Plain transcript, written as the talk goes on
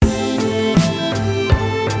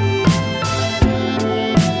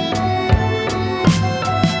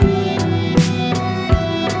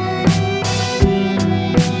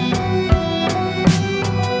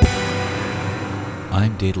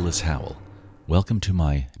Douglas Howell. Welcome to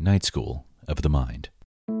my Night School of the Mind.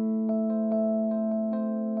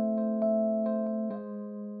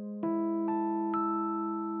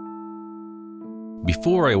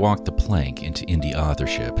 Before I walked the plank into indie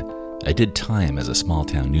authorship, I did time as a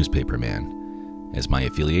small-town newspaper man. As my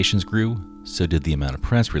affiliations grew, so did the amount of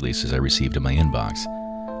press releases I received in my inbox.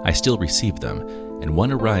 I still received them, and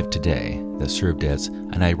one arrived today that served as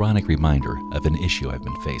an ironic reminder of an issue I've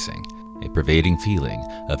been facing, a pervading feeling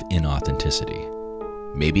of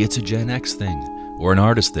inauthenticity. Maybe it's a Gen X thing, or an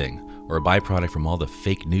artist thing, or a byproduct from all the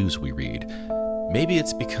fake news we read. Maybe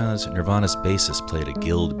it's because Nirvana's bassist played a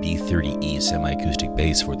Guild B30E semi-acoustic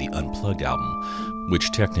bass for the Unplugged album,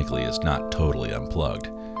 which technically is not totally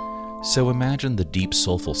unplugged. So imagine the deep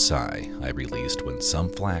soulful sigh I released when some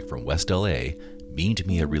flack from West LA beamed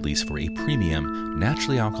me a release for a premium,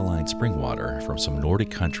 naturally alkaline spring water from some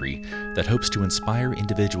Nordic country that hopes to inspire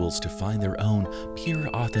individuals to find their own pure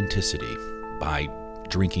authenticity by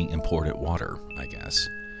drinking imported water, I guess.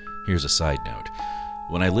 Here's a side note.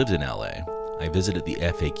 When I lived in LA, I visited the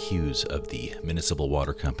FAQs of the Municipal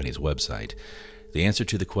Water Company's website. The answer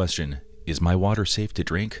to the question, "Is my water safe to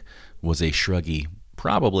drink?" was a shruggy,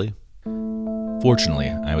 "Probably." Fortunately,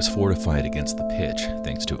 I was fortified against the pitch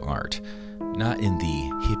thanks to art. Not in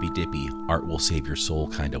the hippy-dippy art will save your soul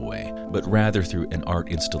kind of way, but rather through an art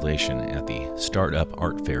installation at the Startup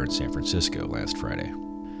Art Fair in San Francisco last Friday.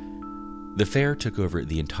 The fair took over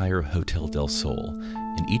the entire Hotel del Sol,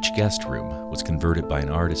 and each guest room was converted by an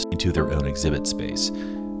artist into their own exhibit space.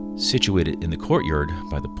 Situated in the courtyard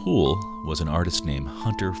by the pool was an artist named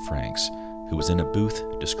Hunter Franks, who was in a booth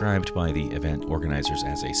described by the event organizers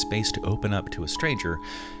as a space to open up to a stranger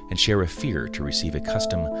and share a fear to receive a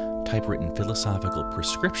custom typewritten philosophical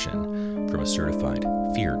prescription from a certified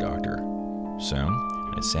fear doctor. So,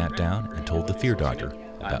 I sat down and told the fear doctor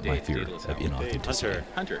about my fear of inauthenticity.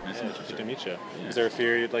 Hunter, nice to meet you. Is there a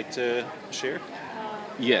fear you'd like to share?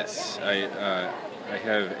 Yes, I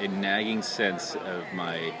have a nagging sense of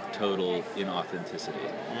my total inauthenticity,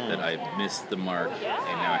 that I missed the mark, and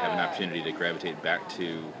now I have an opportunity to gravitate back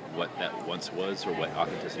to what that once was, or what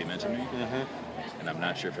authenticity meant to me, and I'm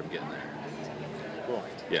not sure if I'm getting there. Cool.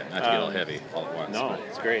 Yeah, not to get all heavy all at once. No,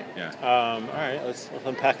 it's great. Yeah. All right, let's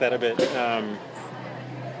unpack that a bit.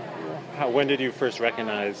 When did you first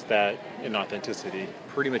recognize that inauthenticity?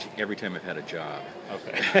 Pretty much every time I've had a job.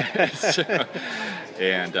 Okay.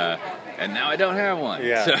 And now I don't have one.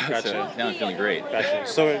 Yeah, gotcha. So now I'm feeling great. Gotcha.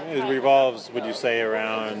 So it revolves, would you say,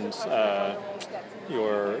 around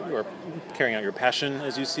your carrying out your passion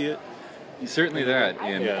as you see it? Certainly that,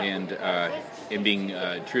 and being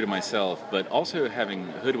true to myself, but also having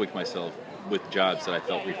hoodwinked myself with jobs that I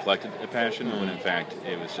felt reflected a passion, when in fact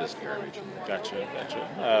it was just garbage.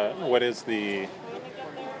 Gotcha. What is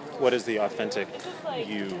the authentic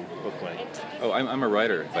you look like? Oh, I'm a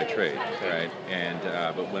writer by trade, right? And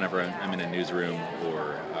but whenever I'm in a newsroom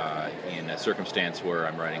or in a circumstance where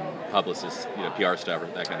I'm writing publicist, PR stuff or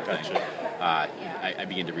that kind of thing, I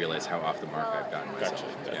begin to realize how off the mark I've gotten myself.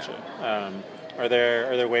 Gotcha. Yeah. Are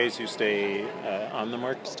there ways you stay on the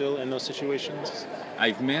mark still in those situations?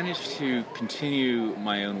 I've managed to continue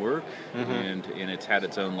my own work, and it's had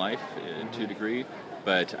its own life to a degree.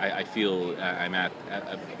 But I feel I'm at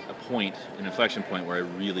a point, an inflection point, where I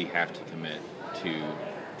really have to commit to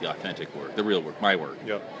the authentic work, the real work, my work,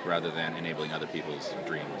 rather than enabling other people's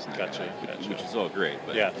dreams. And Gotcha. Which is all great.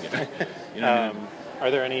 But, yeah. You know what I mean? Are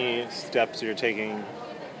there any steps you're taking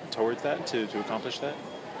towards that to accomplish that?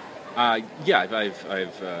 Yeah, I've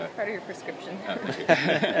part of your prescription.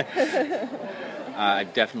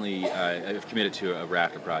 I've definitely I've committed to a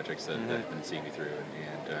raft of projects that have been seeing me through,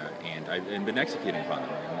 and I've been executing upon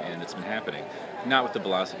them, and it's been happening. Not with the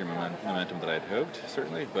velocity or momentum that I'd hoped,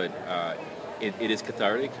 certainly, but it is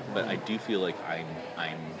cathartic. But I do feel like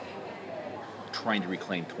I'm trying to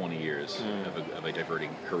reclaim 20 years of a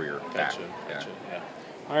diverting career back. Gotcha. Yeah.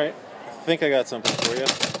 All right, I think I got something for you.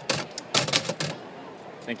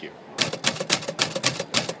 Thank you.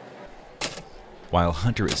 While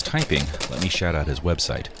Hunter is typing, let me shout out his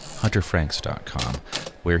website, hunterfranks.com,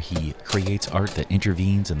 where he creates art that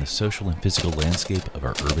intervenes in the social and physical landscape of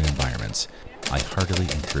our urban environments. I heartily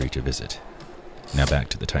encourage a visit. Now back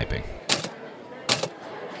to the typing.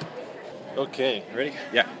 Okay, ready?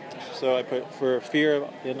 Yeah. So I put, for fear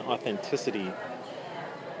of inauthenticity,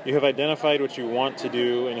 you have identified what you want to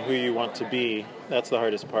do and who you want to be. That's the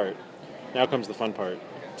hardest part. Now comes the fun part.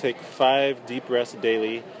 Take 5 deep breaths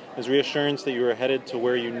daily as reassurance that you are headed to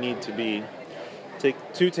where you need to be. Take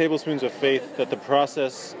 2 tablespoons of faith that the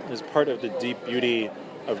process is part of the deep beauty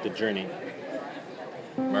of the journey.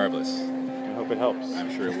 Marvelous. I hope it helps. I'm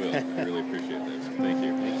sure it will. I really appreciate that. Thank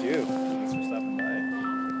you. Thank you.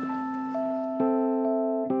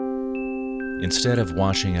 Instead of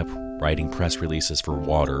washing up writing press releases for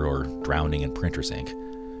water or drowning in printer's ink,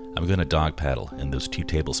 I'm going to dog paddle in those 2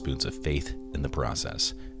 tablespoons of faith in the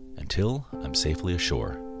process until I'm safely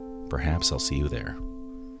ashore. Perhaps I'll see you there.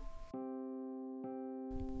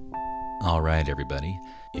 All right, everybody.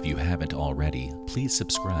 If you haven't already, please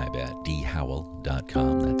subscribe at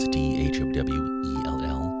dhowell.com. That's dhowell.com.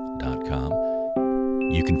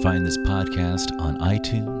 You can find this podcast on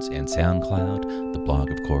iTunes and SoundCloud, the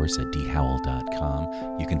blog, of course, at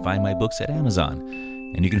dhowell.com. You can find my books at Amazon,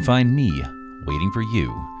 and you can find me waiting for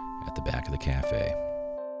you at the back of the cafe.